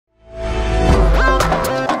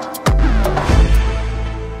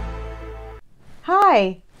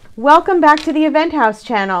Hi, welcome back to the EventHouse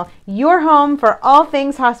channel, your home for all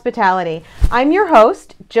things hospitality. I'm your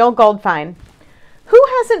host, Jill Goldfine. Who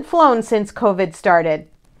hasn't flown since COVID started?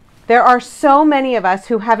 There are so many of us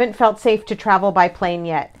who haven't felt safe to travel by plane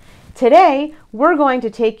yet. Today, we're going to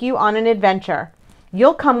take you on an adventure.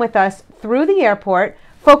 You'll come with us through the airport,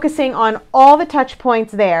 focusing on all the touch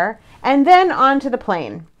points there, and then onto the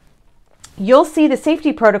plane. You'll see the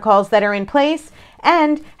safety protocols that are in place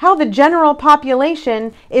and how the general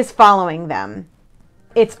population is following them.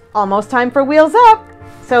 It's almost time for Wheels Up,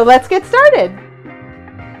 so let's get started.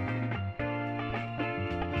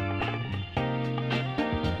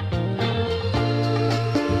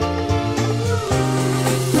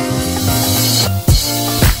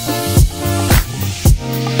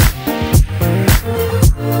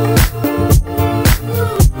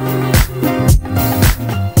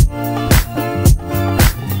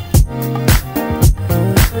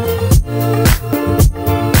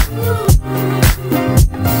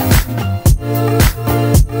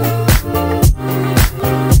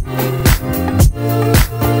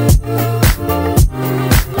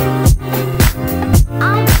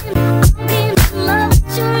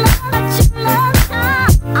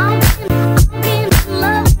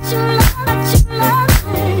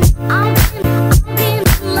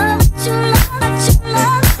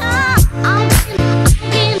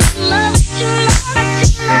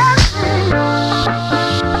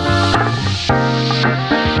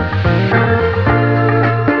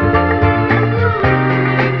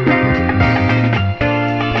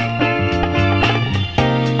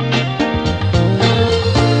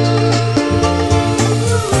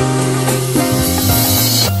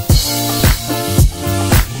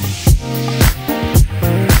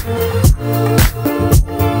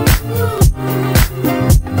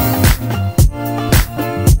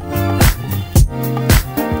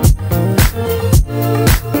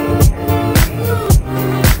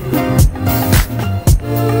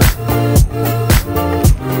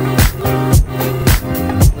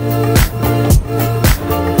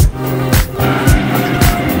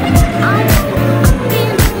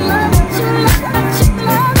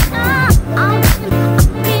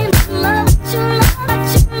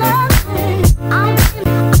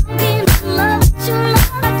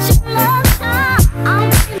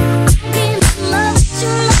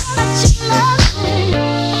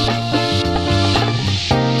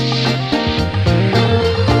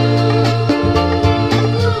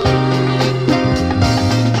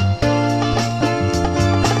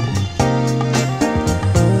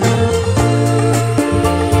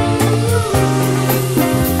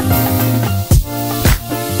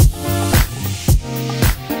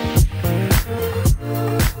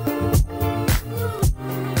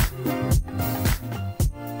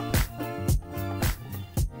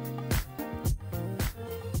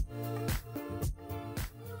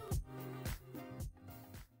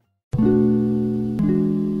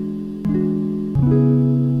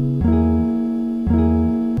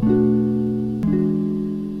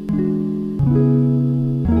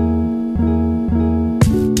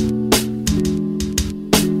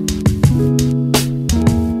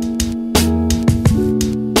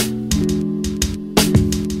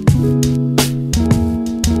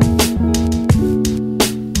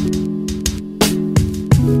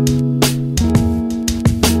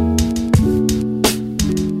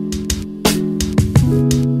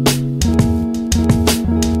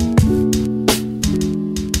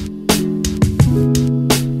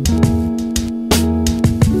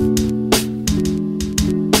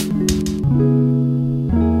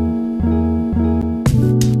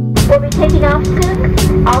 Taking off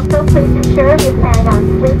soon. Also, please ensure if you're planning on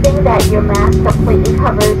sleeping that your mask completely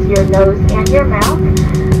covers your nose and your mouth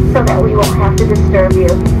so that we won't have to disturb you.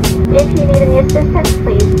 If you need any assistance,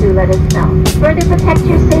 please do let us know. Further protect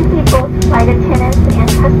your safety, both flight attendants and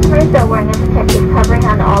customers are wearing a protective covering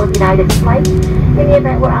on all of United's flights. In the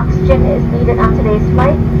event where oxygen is needed on today's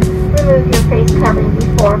flight, remove your face covering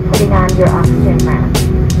before putting on your oxygen mask.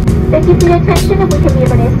 Thank you for your attention. If we can be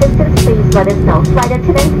of any assistance, please let us know. Flight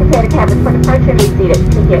attendants, prepare the cabin for departure and be seated.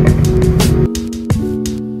 Take care.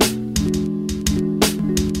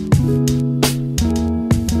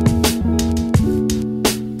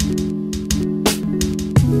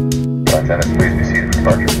 Flight attendants, please be seated for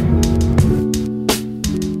departure.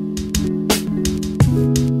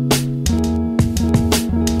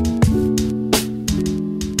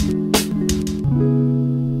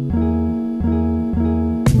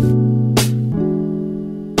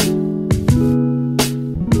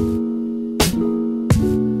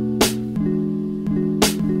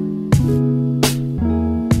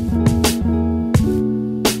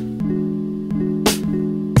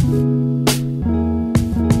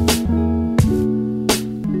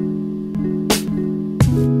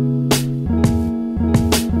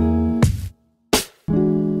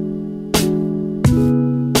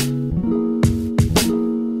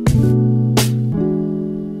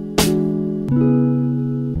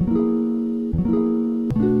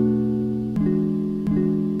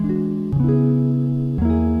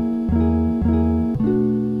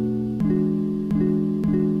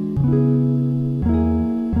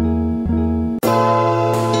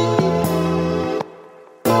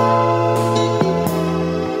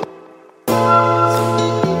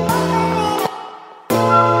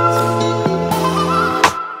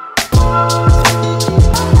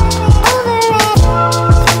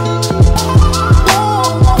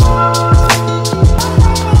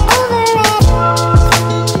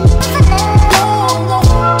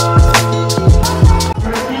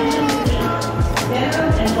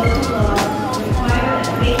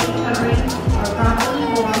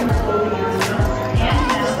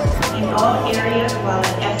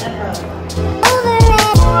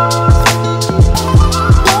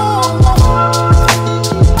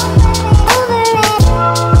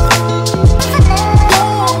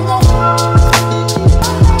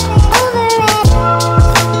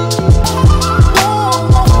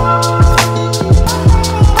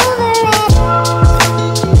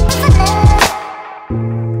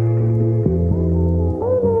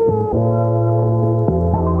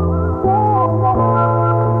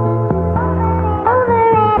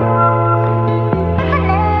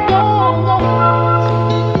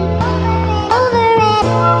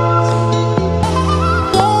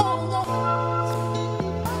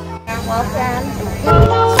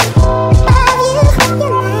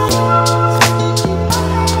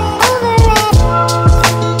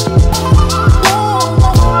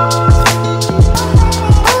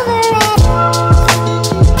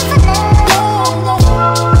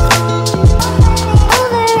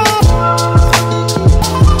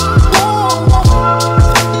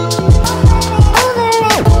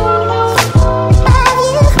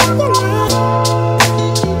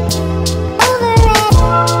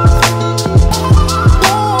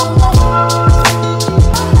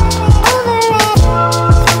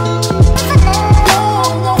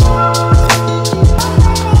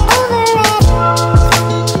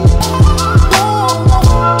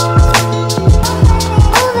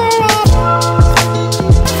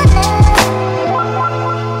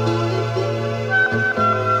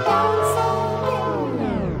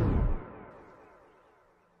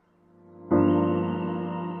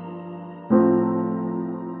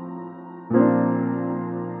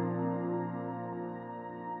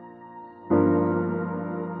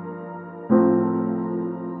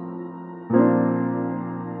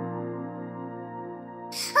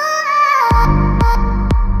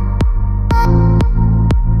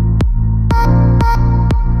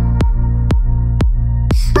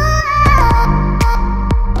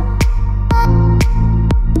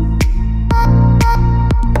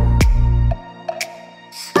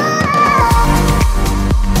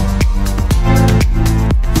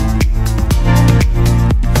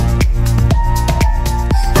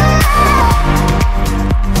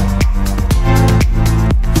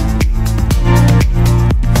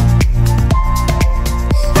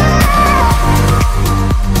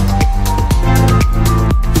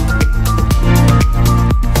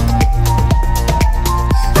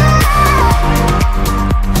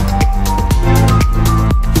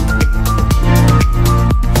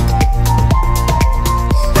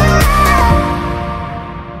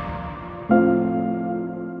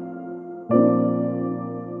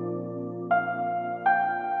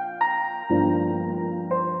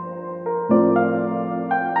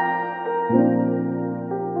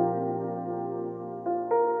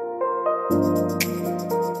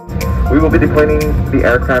 We will be deplaning the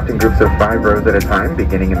aircraft in groups of 5 rows at a time,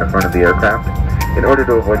 beginning in the front of the aircraft. In order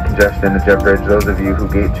to avoid congestion in the jet bridge, those of you who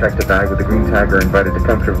gate checked a bag with a green tag are invited to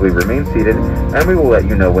comfortably remain seated, and we will let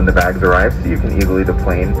you know when the bags arrive so you can easily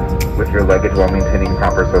deplane with your luggage while maintaining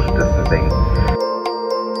proper social distancing.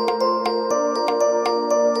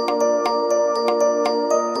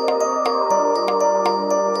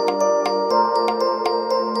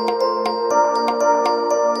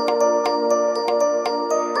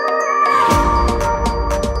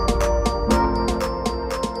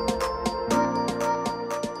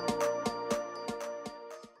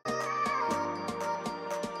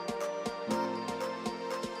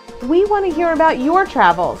 We want to hear about your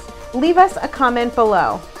travels. Leave us a comment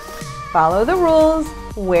below. Follow the rules,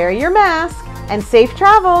 wear your mask, and safe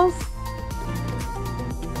travels!